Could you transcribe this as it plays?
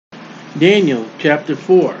Daniel chapter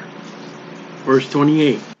 4, verse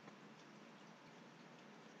 28.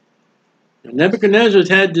 Nebuchadnezzar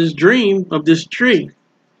had this dream of this tree.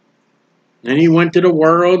 And he went to the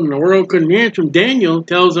world, and the world couldn't answer him. Daniel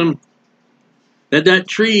tells him that that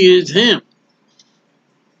tree is him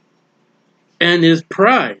and his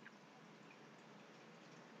pride.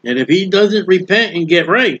 And if he doesn't repent and get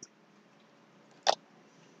right,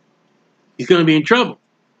 he's going to be in trouble.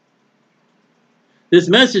 This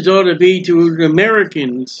message ought to be to the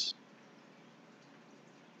Americans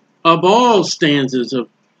of all stanzas of,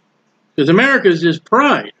 because America is just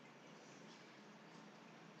pride.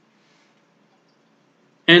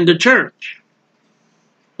 And the church.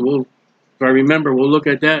 If I remember, we'll look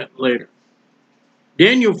at that later.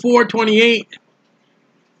 Daniel 4:28.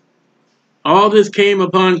 All this came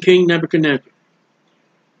upon King Nebuchadnezzar.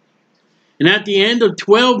 And at the end of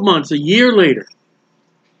 12 months, a year later,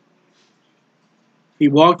 he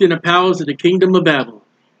walked in the palace of the kingdom of Babylon.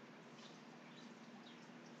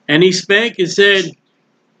 And he spake and said,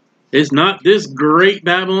 is not this great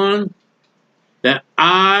Babylon that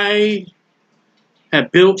I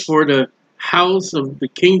have built for the house of the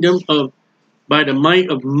kingdom of by the might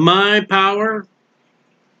of my power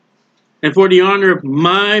and for the honor of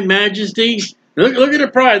my majesty? Look at the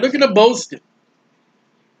pride. Look at the boasting.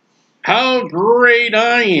 How great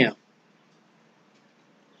I am.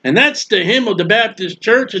 And that's the hymn of the Baptist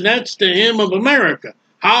Church, and that's the hymn of America.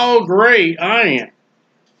 How great I am.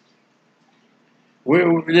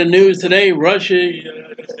 We're in the news today, Russia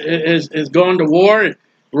has gone to war, and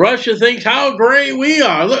Russia thinks how great we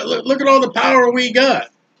are. Look at all the power we got.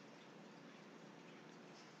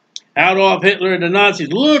 Adolf Hitler and the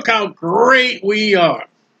Nazis, look how great we are.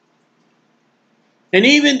 And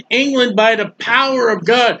even England, by the power of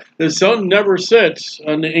God, the sun never sets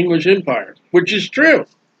on the English Empire, which is true.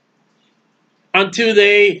 Until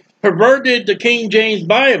they perverted the King James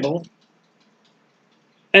Bible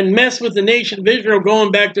and messed with the nation of Israel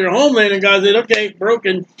going back to their homeland, and God said, okay,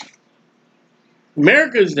 broken.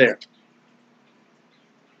 America's there.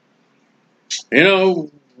 You know,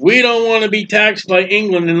 we don't want to be taxed by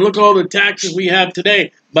England, and look at all the taxes we have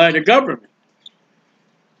today by the government.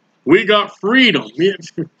 We got freedom.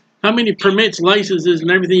 How many permits, licenses,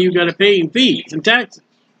 and everything you got to pay in fees and taxes?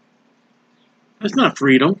 That's not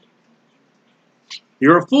freedom.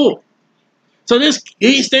 You're a fool. So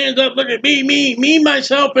he stands up, look at me,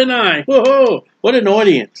 myself, and I. Whoa, what an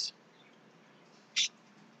audience.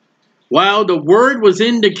 While the word was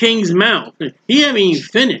in the king's mouth, he hadn't even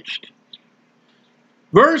finished.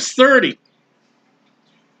 Verse 30.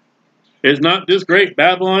 Is not this great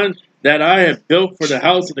Babylon that I have built for the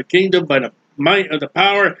house of the kingdom by the might of the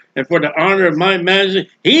power and for the honor of my majesty?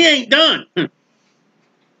 He ain't done.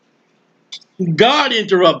 God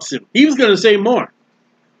interrupts him. He was going to say more.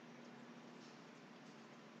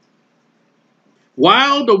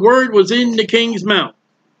 While the word was in the king's mouth,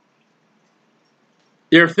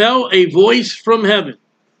 there fell a voice from heaven.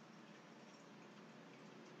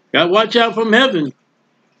 Got to watch out from heaven.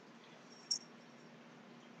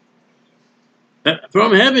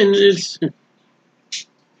 From heaven is,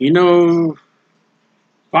 you know,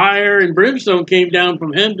 fire and brimstone came down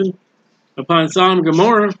from heaven upon Sodom and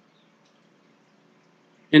Gomorrah.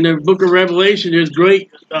 In the book of Revelation, there's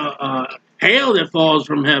great hail that falls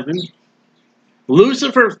from heaven.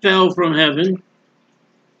 Lucifer fell from heaven.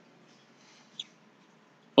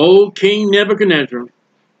 O King Nebuchadnezzar,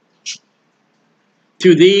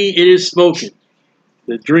 to thee it is spoken,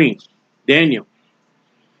 the dream, Daniel.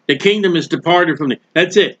 The kingdom is departed from thee.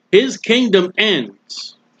 That's it. His kingdom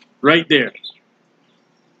ends right there.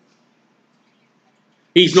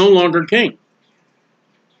 He's no longer king.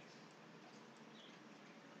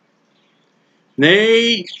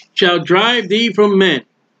 They shall drive thee from men.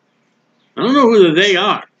 I don't know who the they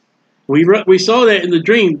are. We saw that in the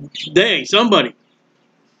dream. They, somebody.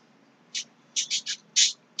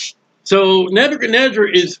 So Nebuchadnezzar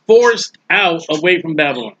is forced out away from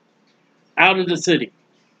Babylon, out of the city.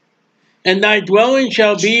 And thy dwelling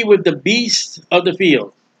shall be with the beasts of the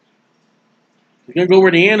field. You're going to go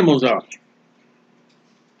where the animals are.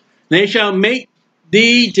 They shall make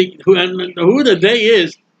thee, who the they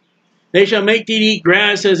is, they shall make thee eat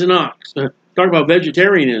grass as an ox. Talk about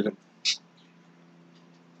vegetarianism.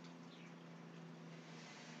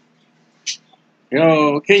 You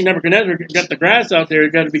know, King Nebuchadnezzar got the grass out there,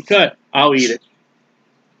 it's got to be cut. I'll eat it.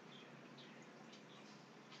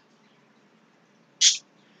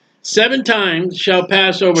 Seven times shall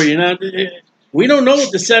pass over you. Now, we don't know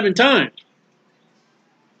what the 7 times.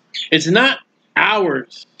 It's not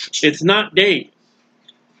hours. It's not days.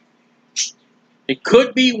 It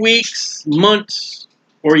could be weeks, months,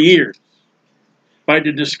 or years. by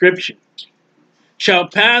the description, shall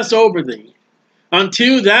pass over thee,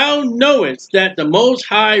 until thou knowest that the Most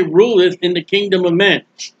High ruleth in the kingdom of men.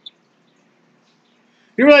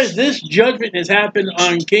 You realize this judgment has happened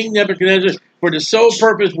on King Nebuchadnezzar for the sole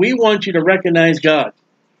purpose we want you to recognize God.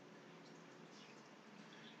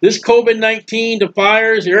 This COVID-19, the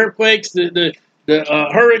fires, the earthquakes, the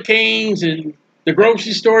hurricanes, and the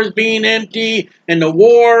grocery stores being empty, and the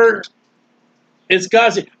war, it's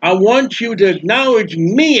God saying, I want you to acknowledge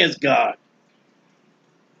me as God.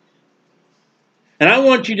 And I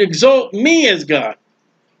want you to exalt me as God.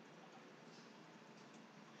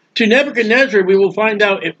 To Nebuchadnezzar, we will find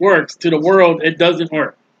out it works. To the world, it doesn't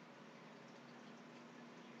work.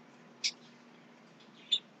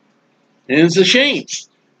 And it's a shame.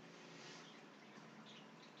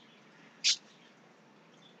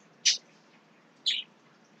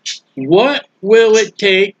 What will it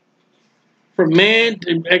take for man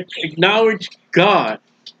to acknowledge God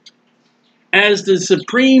as the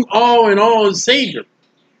supreme all in all and Savior?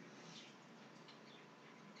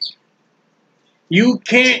 You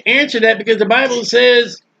can't answer that because the Bible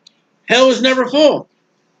says hell is never full.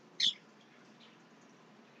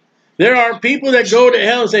 There are people that go to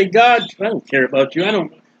hell and say, God, I don't care about you. I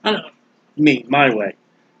don't, me, my way.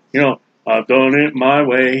 You know, I've done it my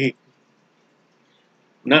way,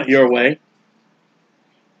 not your way.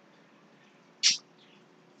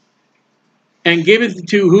 And giveth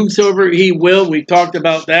to whomsoever he will. We talked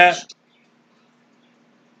about that.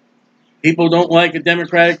 People don't like a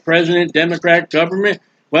Democratic president, Democratic government.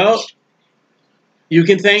 Well, you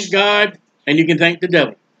can thank God and you can thank the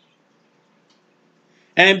devil.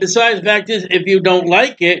 And besides, the fact is, if you don't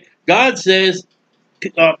like it, God says,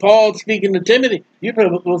 Paul speaking to Timothy, you're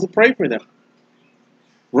supposed to pray for them.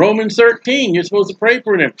 Romans 13, you're supposed to pray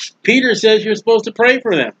for them. Peter says you're supposed to pray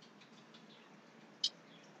for them.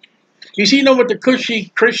 You know what the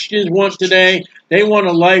cushy Christians want today? They want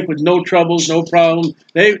a life with no troubles, no problems.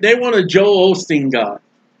 They want a Joel Osteen God.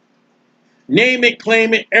 Name it,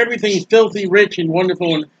 claim it, everything's filthy, rich, and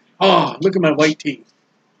wonderful. And oh, look at my white teeth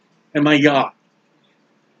and my yacht.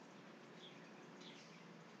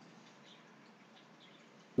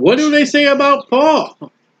 What do they say about Paul? Can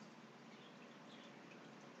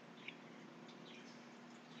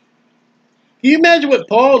you imagine what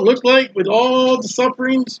Paul looked like with all the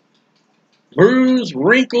sufferings? Bruised,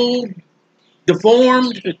 wrinkled,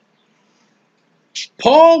 deformed.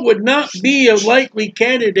 Paul would not be a likely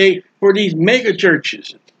candidate for these mega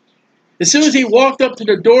churches. As soon as he walked up to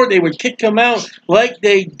the door, they would kick him out like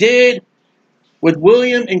they did with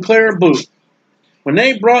William and Clara Booth. When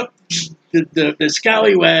they brought the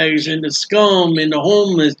scallywags and the scum and the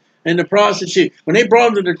homeless and the prostitute, when they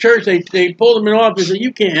brought them to the church, they pulled them in office and said,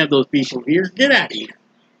 you can't have those people here. Get out of here.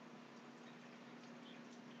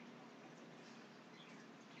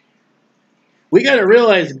 We got to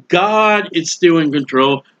realize God is still in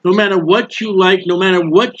control. No matter what you like, no matter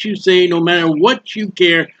what you say, no matter what you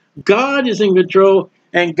care, God is in control,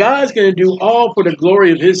 and God's going to do all for the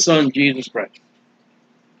glory of his Son, Jesus Christ.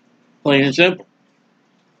 Plain and simple.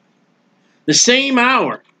 The same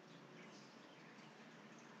hour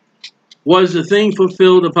was the thing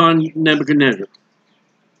fulfilled upon Nebuchadnezzar.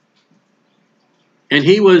 And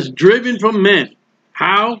he was driven from men.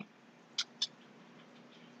 How?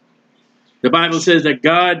 The Bible says that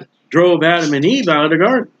God drove Adam and Eve out of the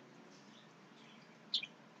garden.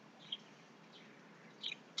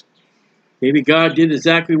 Maybe God did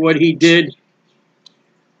exactly what he did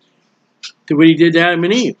to what he did to Adam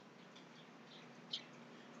and Eve.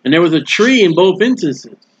 And there was a tree in both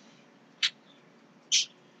instances.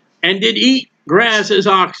 And did eat grass as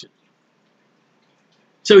oxen.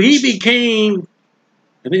 So he became,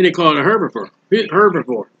 I think they call it a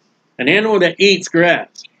herbivore. An animal that eats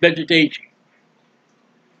grass, vegetation.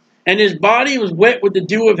 And his body was wet with the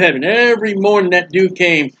dew of heaven. Every morning that dew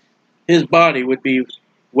came, his body would be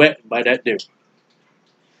wet by that dew.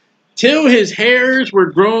 Till his hairs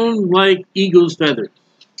were grown like eagle's feathers.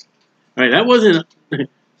 All right, that wasn't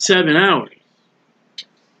 7 hours.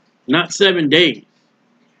 Not 7 days.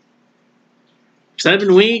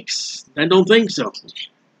 7 weeks? I don't think so.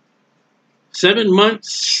 7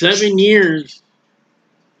 months, 7 years.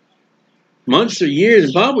 Months or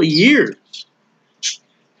years, probably years.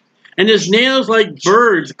 And his nails like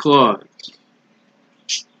birds' claws.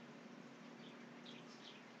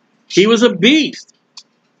 He was a beast.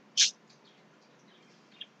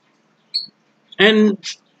 And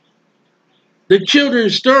the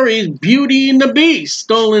children's story is Beauty and the Beast,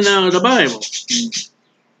 stolen out of the Bible.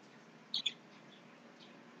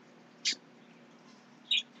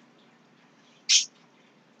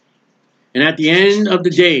 And at the end of the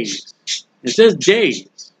days, It says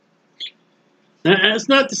days. Now, that's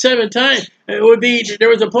not the seventh time. It would be, there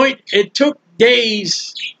was a point, it took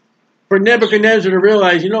days for Nebuchadnezzar to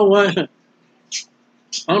realize, you know what?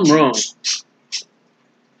 I'm wrong.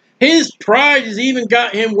 His pride has even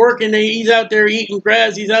got him working. He's out there eating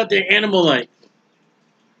grass. He's out there animal life.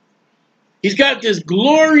 He's got this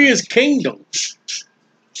glorious kingdom.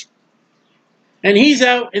 And he's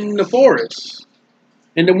out in the forest,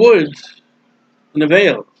 in the woods, in the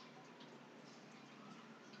vale.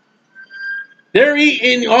 They're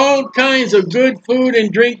eating all kinds of good food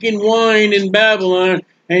and drinking wine in Babylon,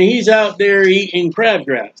 and he's out there eating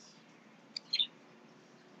crabgrass.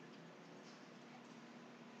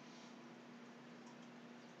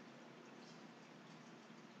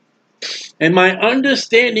 And my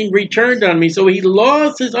understanding returned on me. So he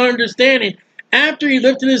lost his understanding after he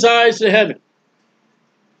lifted his eyes to heaven.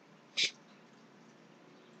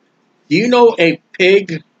 Do you know a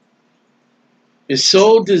pig is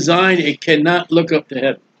so designed it cannot look up to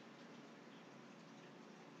heaven?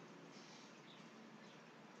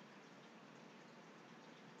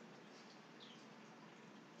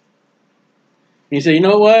 He said, you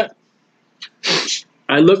know what?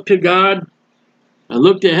 I looked to God, I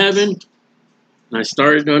looked to heaven, and I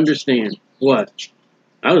started to understand. What?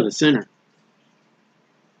 I was a sinner.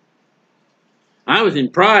 I was in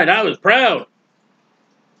pride. I was proud.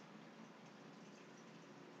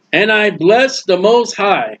 And I blessed the Most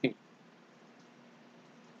High. You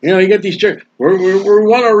know, you get these churches. We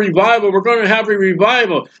want a revival. We're going to have a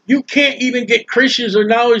revival. You can't even get Christians to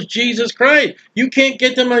acknowledge Jesus Christ. You can't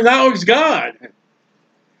get them to acknowledge God.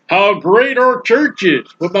 How great our church is.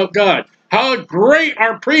 What about God? How great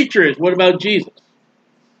our preacher is. What about Jesus?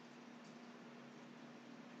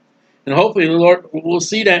 And hopefully the Lord will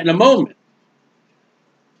see that in a moment.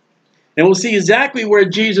 And we'll see exactly where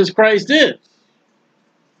Jesus Christ is.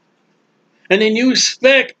 And then you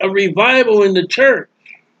expect a revival in the church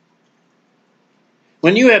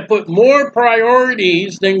when you have put more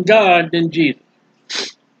priorities than God than Jesus.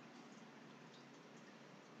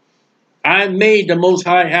 I've made the Most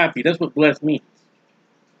High happy. That's what blessed means.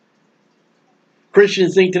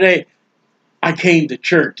 Christians think today, I came to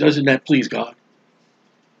church. Doesn't that please God?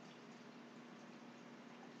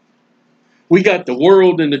 We got the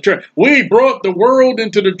world in the church. We brought the world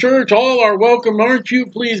into the church. All are welcome. Aren't you?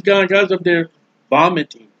 Please God. God's up there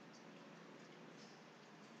vomiting.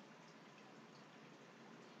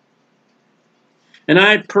 And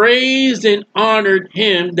I praised and honored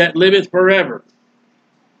him that liveth forever.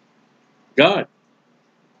 God.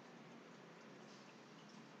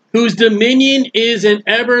 Whose dominion is an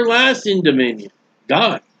everlasting dominion.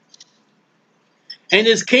 God. And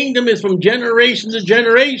his kingdom is from generation to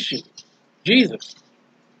generation. Jesus.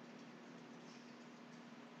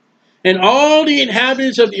 And all the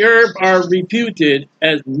inhabitants of the earth are reputed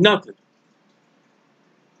as nothing.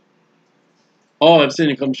 All have sinned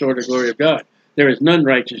and come short of the glory of God. There is none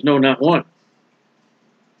righteous, no, not one.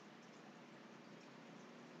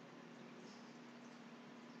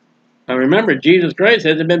 Now remember, Jesus Christ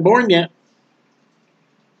hasn't been born yet.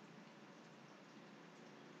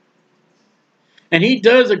 And he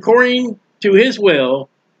does according to his will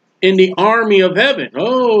in the army of heaven.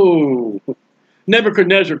 Oh,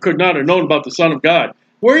 Nebuchadnezzar could not have known about the Son of God.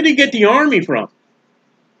 Where did he get the army from?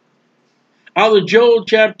 Out of Joel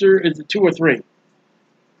chapter, is it 2 or 3?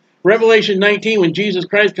 Revelation 19, when Jesus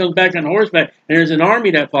Christ comes back on horseback, and there's an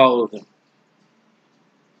army that follows him.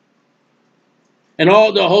 And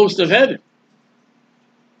all the hosts of heaven.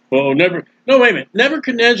 Well, no, wait a minute.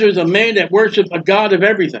 Nebuchadnezzar is a man that worshipped a God of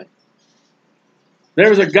everything. There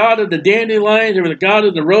was a God of the dandelions, there was a God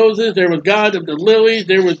of the roses, there was a God of the lilies,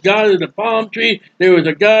 there was a God of the palm tree, there was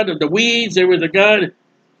a God of the weeds, there was a God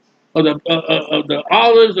of the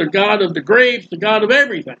olives, the God of the grapes, the God of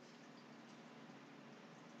everything.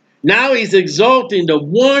 Now he's exalting the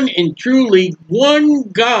one and truly one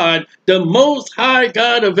God, the Most High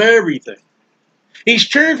God of everything. He's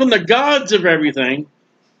turned from the gods of everything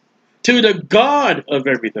to the God of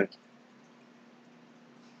everything.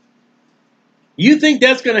 You think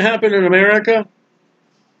that's going to happen in America?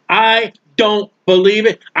 I don't believe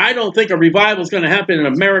it. I don't think a revival is going to happen in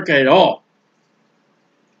America at all.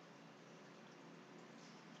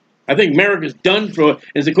 I think America's done for it.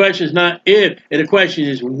 And the question is not if, and the question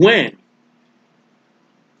is when.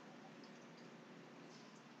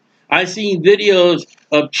 I've seen videos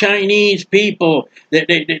of Chinese people that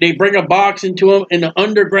they bring a box into them in the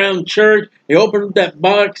underground church. They open up that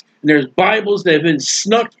box, and there's Bibles that have been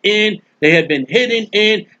snuck in. They have been hidden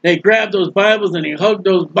in. They grab those Bibles and they hug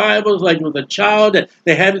those Bibles like with a child that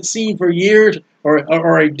they haven't seen for years.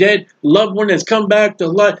 or a dead loved one that's come back to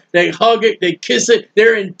life. They hug it, they kiss it,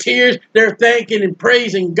 they're in tears, they're thanking and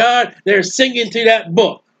praising God, they're singing to that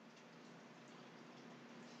book.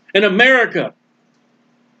 In America,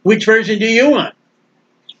 which version do you want?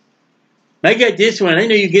 I got this one. I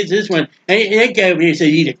know you get this one. I guy over here said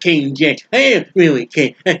he's a King James. I ain't really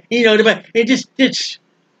King. You know,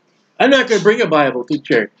 I'm not going to bring a Bible to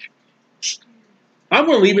church. I'm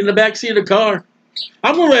going to leave it in the back seat of the car.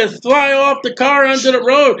 I'm going to let it fly off the car onto the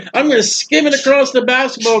road. I'm going to skim it across the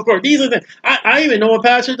basketball court. These are the. I even know a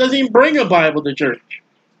pastor doesn't even bring a Bible to church.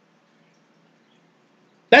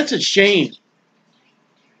 That's a shame.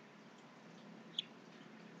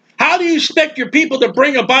 How do you expect your people to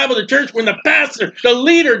bring a Bible to church when the pastor, the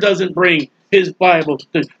leader, doesn't bring his Bible?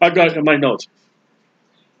 I got it in my notes.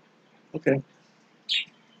 Okay.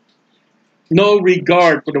 No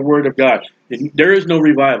regard for the Word of God. There is no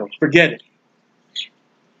revival. Forget it.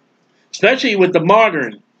 Especially with the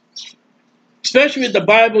modern. Especially with the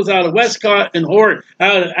Bibles out of Westcott and Hort,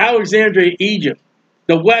 out of Alexandria, Egypt.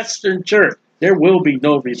 The Western Church. There will be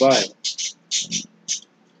no revival.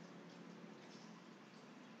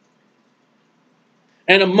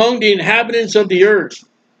 And among the inhabitants of the earth,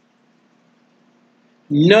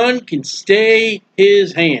 none can stay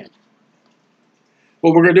his hand.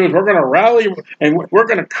 What we're going to do is we're going to rally and we're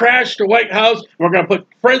going to crash the White House. We're going to put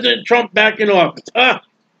President Trump back in office. I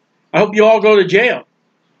hope you all go to jail.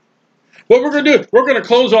 What we're going to do, we're going to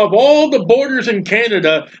close off all the borders in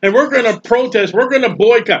Canada and we're going to protest. We're going to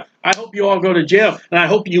boycott. I hope you all go to jail and I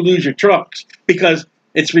hope you lose your trucks because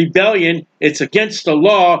it's rebellion. It's against the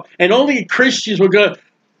law and only Christians will go,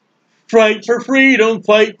 fight for freedom,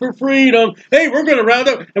 fight for freedom. Hey, we're going to round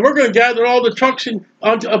up and we're going to gather all the trucks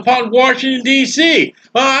upon Washington, D.C.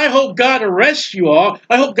 Well, I hope God arrests you all.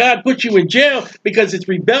 I hope God puts you in jail because it's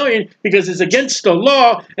rebellion, because it's against the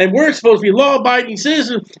law, and we're supposed to be law-abiding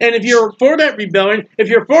citizens. And if you're for that rebellion, if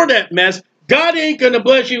you're for that mess, God ain't going to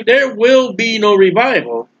bless you. There will be no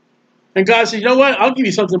revival. And God says, you know what? I'll give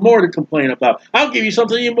you something more to complain about. I'll give you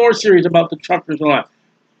something even more serious about the truckers and all that.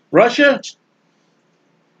 Russia,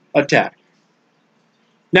 attack.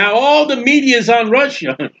 Now all the media is on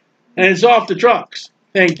Russia, and it's off the trucks.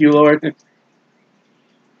 Thank you, Lord.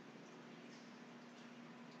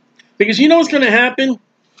 Because you know what's going to happen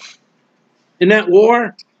in that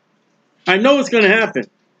war? I know what's going to happen.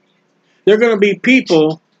 There are going to be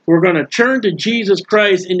people who are going to turn to Jesus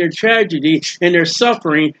Christ in their tragedy and their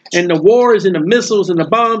suffering, and the wars and the missiles and the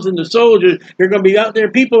bombs and the soldiers. There are going to be out there,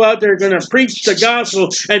 people out there going to preach the gospel,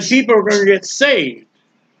 and people are going to get saved.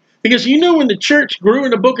 Because you know when the church grew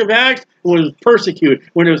in the book of Acts, it was persecuted,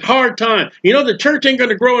 when it was hard time. You know the church ain't going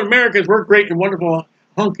to grow in America because we're great and wonderful,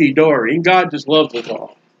 hunky-dory, and God just loves us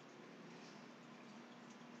all.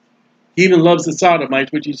 He even loves the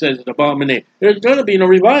sodomites, which he says is an abomination. There's going to be no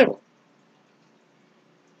revival.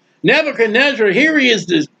 Nebuchadnezzar, here he is,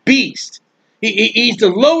 this beast. He's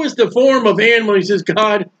the lowest form of animal. He says,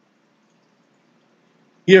 God,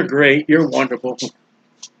 you're great, you're wonderful.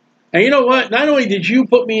 And you know what? Not only did you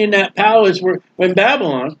put me in that palace in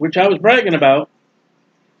Babylon, which I was bragging about,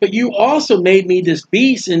 but you also made me this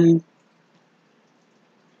beast, and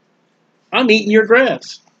I'm eating your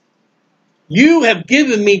grass. You have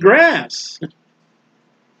given me grass.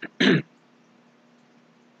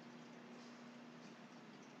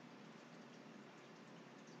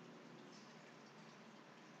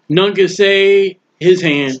 None can say his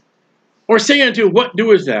hand, or say unto, what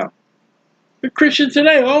doest thou? The Christians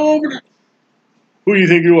today, all over the... Who do you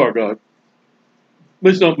think you are, God?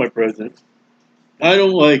 That's not my president. I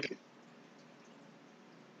don't like it.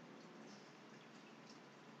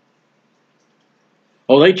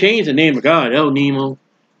 Oh, they changed the name of God. El Nemo.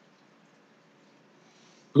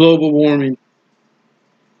 Global warming.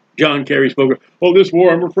 John Kerry spoke. Oh, this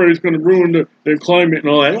war, I'm afraid, is going to ruin the climate and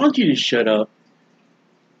all that. Why don't you just shut up?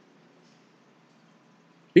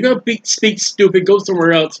 You're going to speak stupid. Go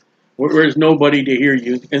somewhere else where there's nobody to hear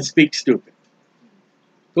you and speak stupid.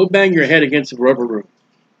 Go bang your head against a rubber room.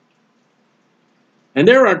 And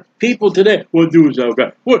there are people today. What do is thou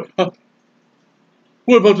God? What about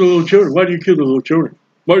the little children? Why do you kill the little children?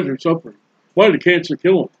 Why is there suffering? Why did the cancer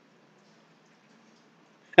kill them?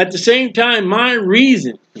 At the same time, my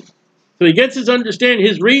reason. So he gets his understanding.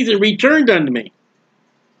 His reason returned unto me.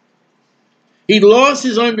 He lost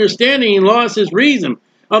his understanding. He lost his reason.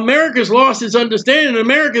 America's lost his understanding.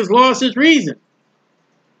 America's lost his reason.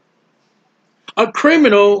 A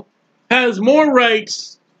criminal has more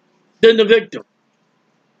rights than the victim.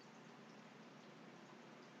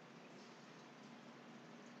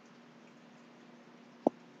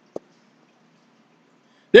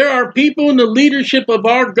 There are people in the leadership of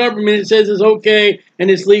our government that says it's okay and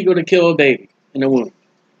it's legal to kill a baby in the womb.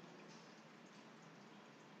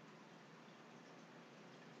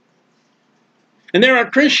 And there are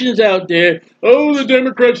Christians out there, oh, the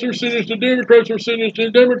Democrats are sinners, the Democrats are sinners,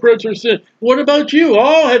 the Democrats are sinners. What about you?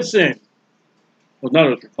 All have sinned. Well,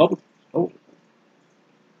 not as Republicans. Oh,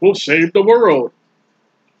 we'll save the world.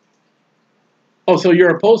 Oh, so you're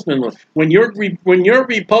a postman. When your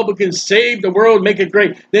Republicans save the world, make it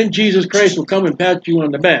great, then Jesus Christ will come and pat you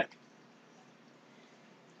on the back.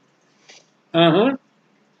 Uh-huh.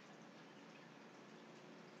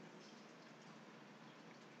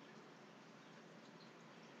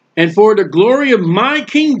 And for the glory of my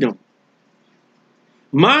kingdom,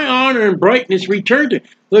 my honor and brightness returned to him.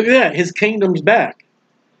 Look at that. His kingdom's back.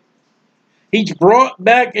 He's brought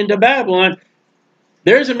back into Babylon.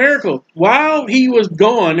 There's a miracle. While he was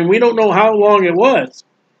gone, and we don't know how long it was,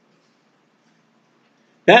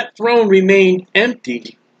 that throne remained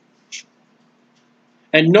empty.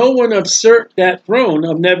 And no one usurped that throne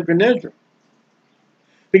of Nebuchadnezzar.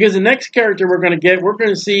 Because the next character we're going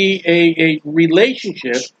to see a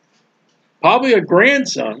relationship, probably a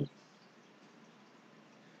grandson,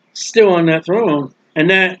 still on that throne. And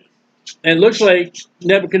that it looks like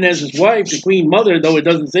Nebuchadnezzar's wife, the queen mother, though it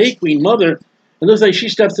doesn't say queen mother, it looks like she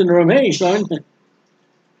steps in the room. Hey, son.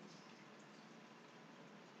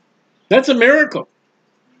 That's a miracle.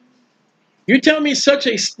 You tell me such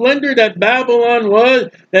a splendor that Babylon was,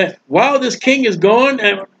 that while this king is gone,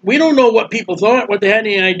 and we don't know what people thought, what they had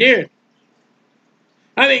any idea.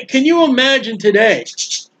 I mean, can you imagine today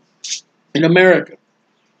in America,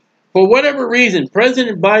 for whatever reason,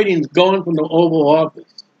 President Biden's gone from the Oval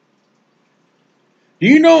Office? Do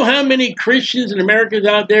you know how many Christians and Americans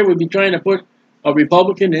out there would be trying to put a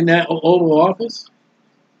Republican in that Oval Office?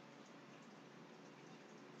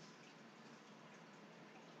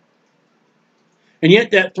 And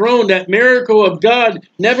yet that throne, that miracle of God,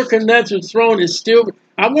 Nebuchadnezzar's throne is still,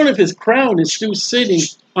 I wonder if his crown is still sitting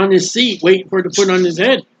on his seat, waiting for it to put on his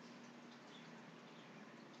head.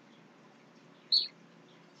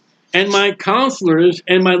 And my counselors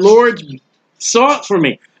and my lords sought for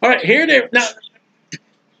me. All right, here they now.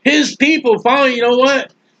 His people follow. You know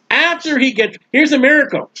what? After he gets, here's a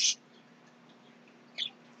miracle.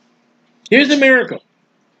 Here's a miracle.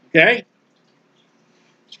 Okay.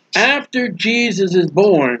 After Jesus is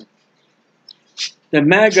born, the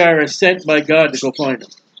Magi are sent by God to go find him.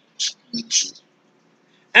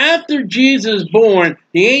 After Jesus is born,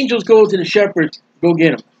 the angels go to the shepherds, go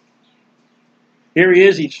get him. Here he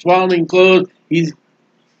is. He's swaddling clothes. He's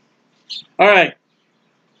all right.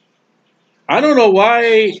 I don't know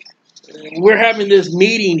why we're having this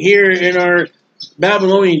meeting here in our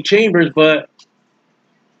Babylonian chambers, but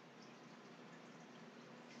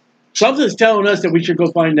something's telling us that we should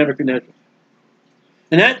go find Nebuchadnezzar.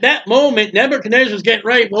 And at that moment, Nebuchadnezzar's getting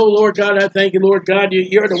right. Oh, Lord God, I thank you, Lord God.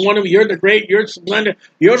 You're the one of you're the great, you're splendid.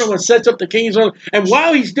 You're the one that sets up the king's throne. And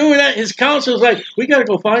while he's doing that, his counselor's like, we got to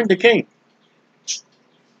go find the king.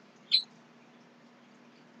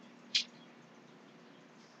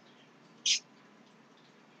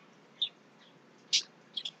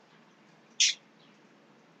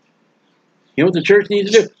 You know what the church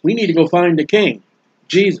needs to do? We need to go find the king,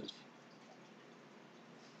 Jesus.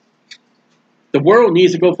 The world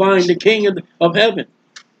needs to go find the king of heaven.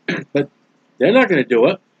 But they're not going to do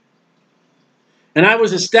it. And I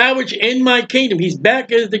was established in my kingdom. He's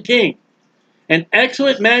back as the king. And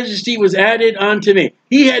excellent majesty was added unto me.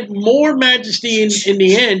 He had more majesty in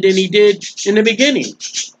the end than he did in the beginning.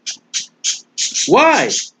 Why?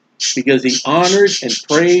 Because he honored and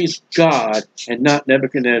praised God and not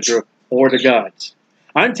Nebuchadnezzar or the gods.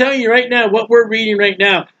 I'm telling you right now, what we're reading right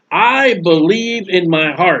now, I believe in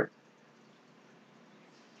my heart.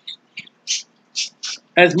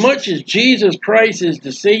 As much as Jesus Christ is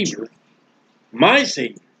the Savior, my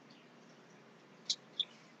Savior,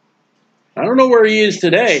 I don't know where he is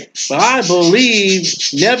today, but I believe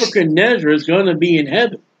Nebuchadnezzar is going to be in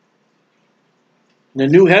heaven. The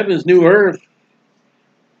new heavens, new earth,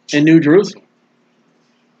 and New Jerusalem.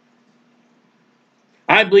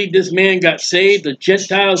 I believe this man got saved, a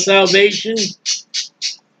Gentile salvation,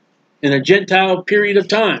 in a Gentile period of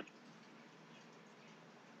time,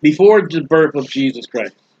 before the birth of Jesus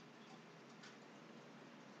Christ.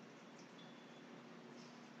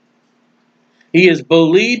 He has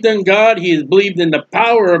believed in God. He has believed in the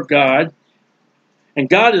power of God. And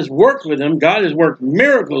God has worked with him. God has worked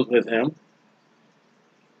miracles with him.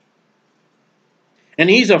 And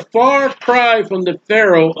he's a far cry from the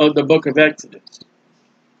Pharaoh of the book of Exodus.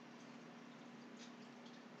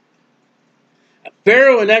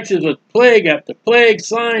 Pharaoh in Exodus was plague after plague,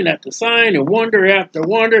 sign after sign, and wonder after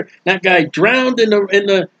wonder. That guy drowned in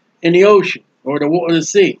the ocean or the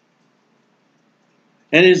sea,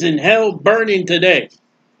 and is in hell burning today.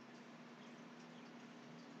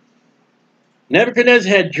 Nebuchadnezzar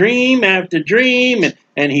had dream after dream,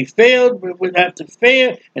 and he failed after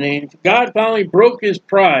fail, and then God finally broke his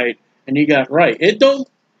pride, and he got right.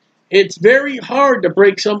 It's very hard to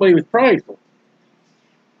break somebody with prideful.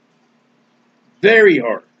 Very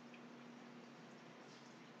hard.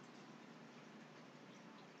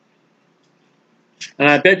 And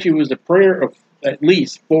I bet you it was the prayer of at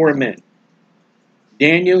least 4 men.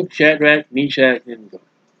 Daniel, Shadrach, Meshach, and Abednego.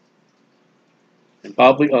 And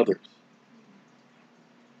probably others.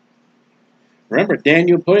 Remember,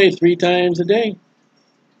 Daniel prays 3 times a day.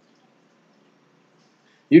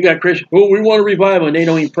 You got Christians, oh, we want a revival, and they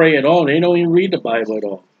don't even pray at all. They don't even read the Bible at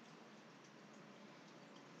all.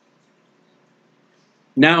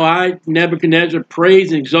 Now I, Nebuchadnezzar,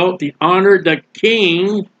 praise and exalt and honor the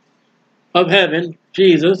King of heaven,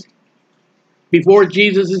 Jesus, before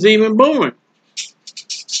Jesus is even born.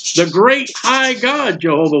 The great high God,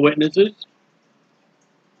 Jehovah Witnesses.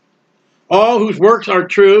 All whose works are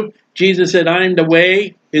true. Jesus said, I am the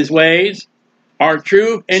way, his ways are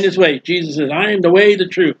true, and his ways. Jesus said, I am the way, the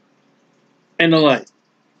truth, and the life.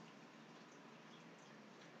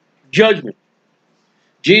 Judgment.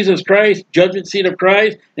 Jesus Christ, judgment seat of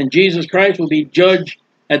Christ, and Jesus Christ will be judged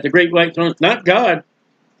at the great white throne. Not God.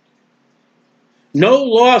 No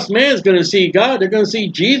lost man is going to see God. They're going to see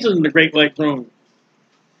Jesus in the great white throne.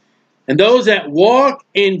 And those that walk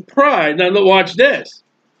in pride, now watch this.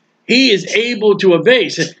 He is able to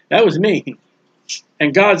evade. That was me.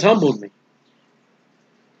 And God's humbled me.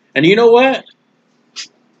 And you know what?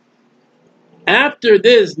 After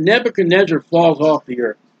this, Nebuchadnezzar falls off the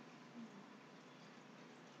earth.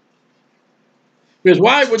 Because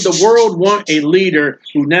why would the world want a leader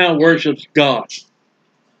who now worships God?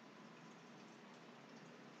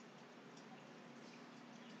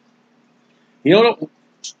 You know what?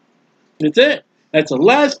 That's it. That's the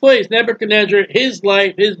last place Nebuchadnezzar, his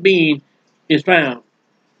life, his being, is found.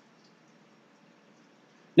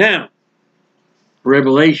 Now,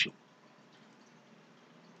 Revelation.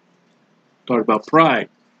 Talk about pride.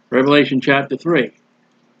 Revelation chapter 3.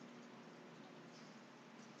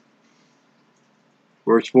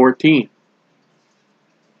 Verse 14.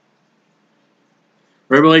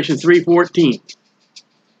 Revelation 3:14.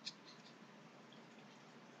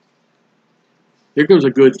 Here goes a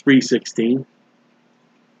good 3:16.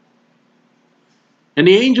 And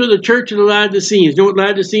the angel of the church of the Laodiceans. You know what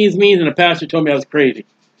Laodiceans means? And the pastor told me I was crazy.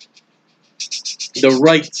 The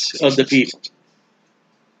rights of the people.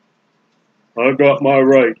 I got my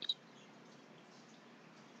rights.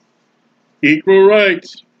 Equal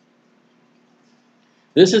rights.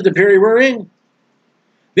 This is the period we're in.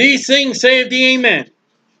 These things say of the amen.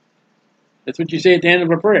 That's what you say at the end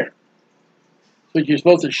of a prayer. That's what you're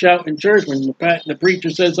supposed to shout in church when the preacher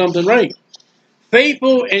says something right.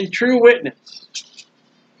 Faithful and true witness.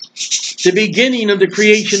 The beginning of the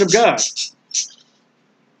creation of God.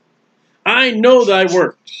 I know thy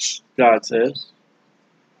works, God says.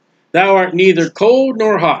 Thou art neither cold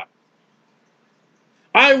nor hot.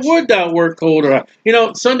 I would thou wert cold or hot. You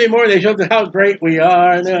know, Sunday morning they show us how great we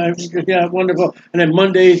are. And, yeah, wonderful. And then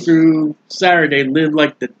Monday through Saturday live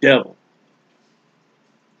like the devil.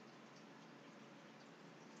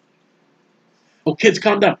 Oh, kids,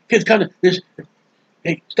 calm down. Kids, calm down.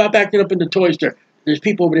 Hey, stop acting up in the toy store. There's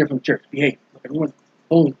people over there from church. Behave. Everyone,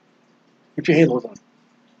 hold. Put your halos on.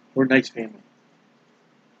 We're a nice family.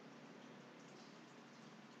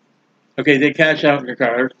 Okay, they cash out in their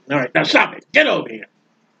car. All right, now stop it. Get over here.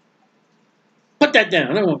 Put that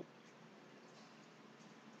down. Oh.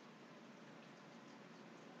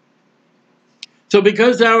 So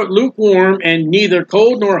because thou art lukewarm and neither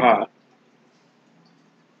cold nor hot.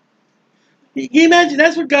 Can you imagine?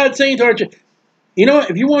 That's what God's saying to our church. You know,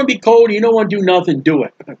 if you want to be cold and you don't want to do nothing, do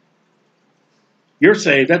it. You're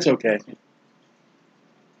saved. That's okay.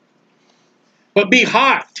 But be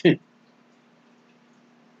hot.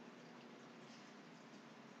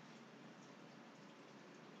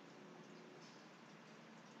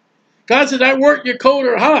 God said, I work you cold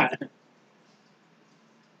or hot.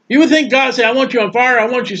 You would think God said, I want you on fire. I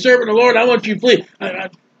want you serving the Lord. I want you flee.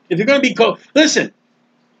 If you're going to be cold. Listen,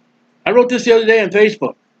 I wrote this the other day on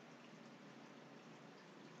Facebook.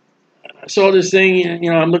 I saw this thing,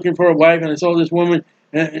 you know, I'm looking for a wife, and I saw this woman,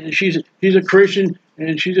 and she's a Christian,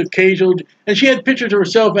 and she's occasional, and she had pictures of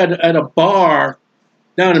herself at a bar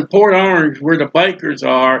down in Port Orange where the bikers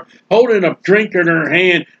are, holding a drink in her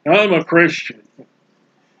hand. I'm a Christian.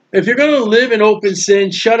 If you're going to live in open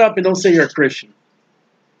sin, shut up and don't say you're a Christian.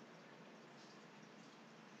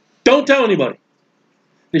 Don't tell anybody.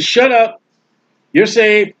 Just shut up. You're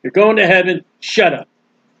saved. You're going to heaven. Shut up.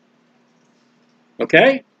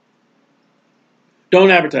 Okay?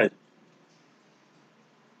 Don't advertise it.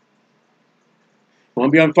 You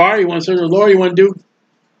want to be on fire? You want to serve the Lord? You want to do?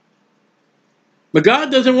 But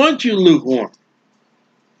God doesn't want you lukewarm.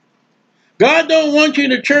 God don't want you in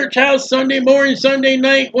the church house Sunday morning, Sunday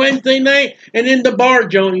night, Wednesday night, and in the bar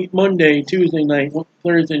joint Monday, Tuesday night,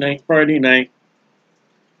 Thursday night, Friday night,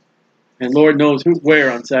 and Lord knows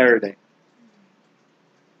where on Saturday.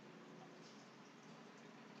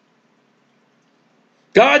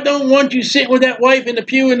 God don't want you sitting with that wife in the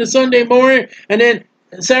pew in the Sunday morning, and then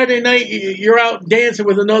Saturday night you're out dancing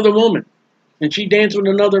with another woman, and she danced with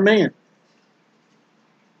another man.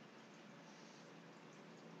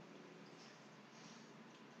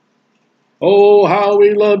 Oh, how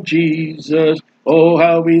we love Jesus. Oh,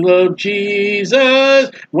 how we love Jesus.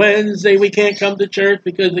 Wednesday we can't come to church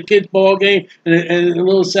because the kids' ball game and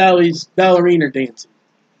little Sally's ballerina dancing.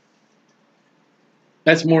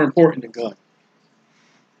 That's more important than God.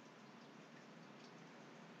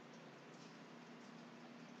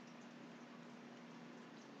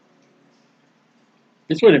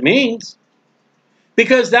 That's what it means.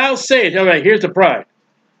 Because thou sayest, all right, here's the pride.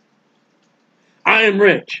 I am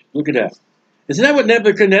rich. Look at that. Isn't that what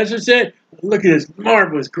Nebuchadnezzar said? Look at this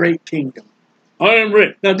marvelous great kingdom. I am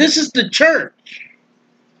rich. Now this is the church.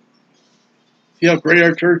 See how great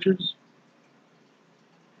our church is?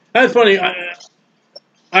 That's funny. I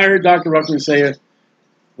heard Dr. Ruckman say it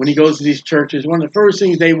when he goes to these churches. One of the first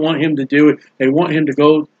things they want him to do, they want him to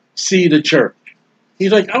go see the church.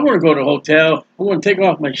 He's like, I want to go to a hotel. I want to take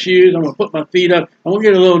off my shoes. I want to put my feet up. I want to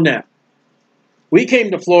get a little nap. We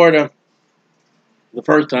came to Florida the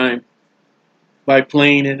first time by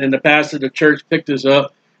plane, and the pastor of the church picked us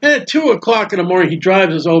up. And at 2 o'clock in the morning, he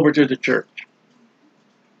drives us over to the church.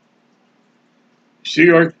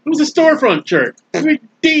 It was a storefront church. Big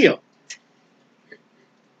deal.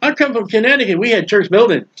 I come from Connecticut. We had church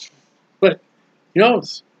buildings. But, you know,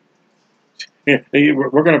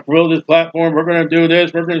 we're going to build this platform. We're going to do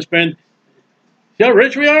this. We're going to spend. See how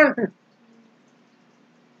rich we are?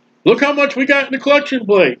 Look how much we got in the collection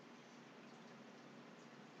plate.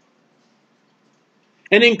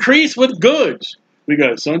 And increase with goods. We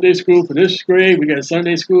got Sunday school for this grade. We got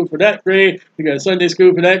Sunday school for that grade. We got Sunday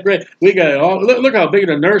school for that grade. We got all. Look how big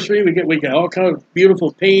the nursery. We got all kinds of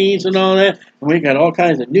beautiful paintings and all that. And we got all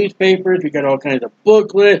kinds of newspapers. We got all kinds of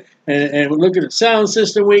booklets. And look at the sound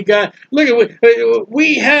system we got. Look at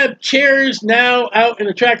we have chairs now out in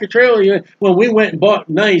the tractor trailer when we went and bought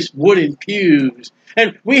nice wooden pews.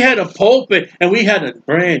 And we had a pulpit, and we had a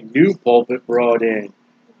brand new pulpit brought in.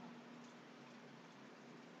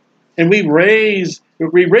 And we raised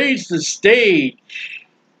the stage,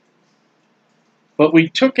 but we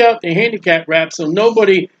took out the handicap ramp so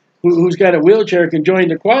nobody who's got a wheelchair can join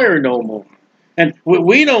the choir no more. And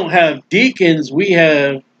we don't have deacons, we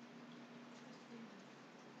have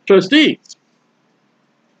trustees.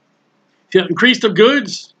 Increase the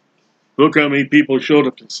goods. Look how many people showed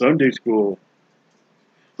up to Sunday school.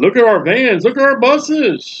 Look at our vans. Look at our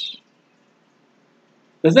buses.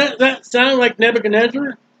 Does that sound like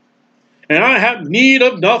Nebuchadnezzar? And I have need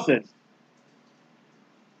of nothing.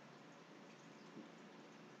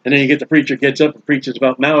 And then you get the preacher gets up and preaches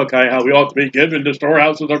about Malachi, how we ought to be given to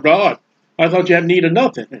storehouses of God. I thought you have need of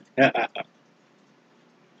nothing.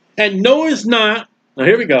 And knowest not, now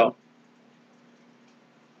here we go.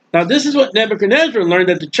 Now this is what Nebuchadnezzar learned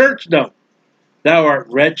that the church don't. Thou art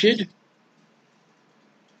wretched.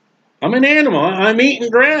 I'm an animal. I'm eating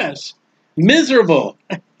grass. Miserable.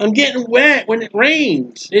 I'm getting wet when it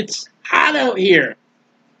rains. It's hot out here.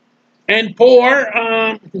 And poor.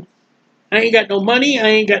 I ain't got no money. I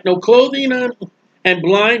ain't got no clothing. And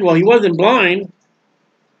blind. Well, he wasn't blind.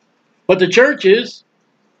 But the church is.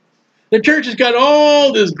 The church has got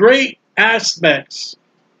all these great aspects.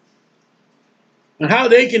 And how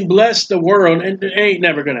they can bless the world. And it ain't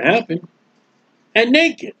never going to happen. And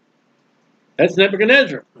naked. That's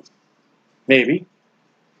Nebuchadnezzar. Maybe.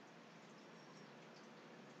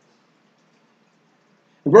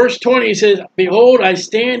 Verse 20 says, behold, I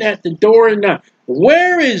stand at the door and knock.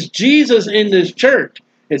 Where is Jesus in this church?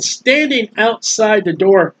 It's standing outside the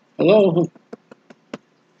door. Hello?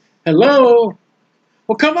 Hello?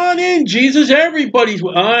 Well, come on in, Jesus. Everybody's.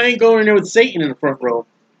 I ain't going in there with Satan in the front row.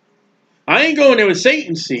 I ain't going there with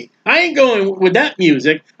Satan's seat. I ain't going with that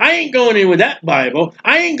music. I ain't going in with that Bible.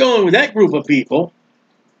 I ain't going with that group of people.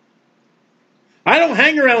 I don't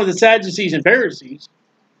hang around with the Sadducees and Pharisees.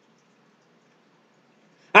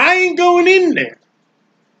 I ain't going in there.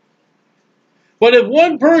 But if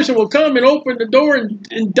one person will come and open the door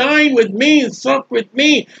and dine with me and sup with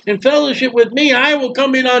me and fellowship with me, I will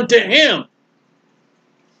come in unto him.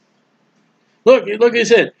 Look, he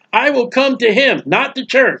said, I will come to him, not the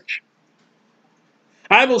church.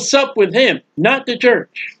 I will sup with him, not the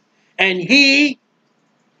church. And he,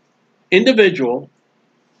 individual,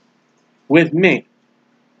 with me.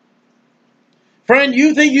 Friend,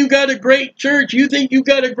 you think you got a great church? You think you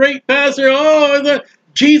got a great pastor? Oh,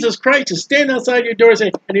 Jesus Christ is standing outside your door and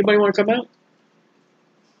saying, anybody want to come out?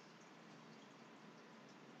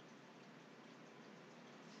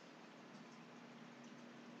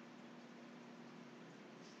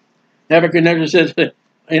 Nebuchadnezzar says,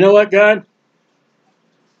 you know what, God?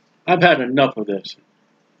 I've had enough of this.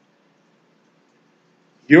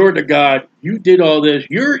 You're the God. You did all this.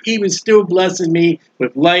 You're even still blessing me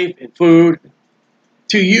with life and food.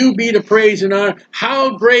 To you be the praise and honor.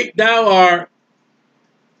 How great thou art.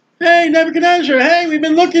 Hey, Nebuchadnezzar. Hey, we've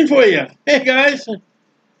been looking for you. Hey, guys.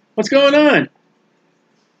 What's going on?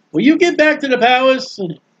 Will you get back to the palace?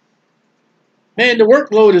 Man, the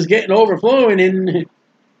workload is getting overflowing. And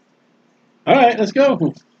all right, let's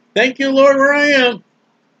go. Thank you, Lord, where I am.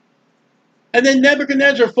 And then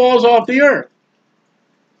Nebuchadnezzar falls off the earth.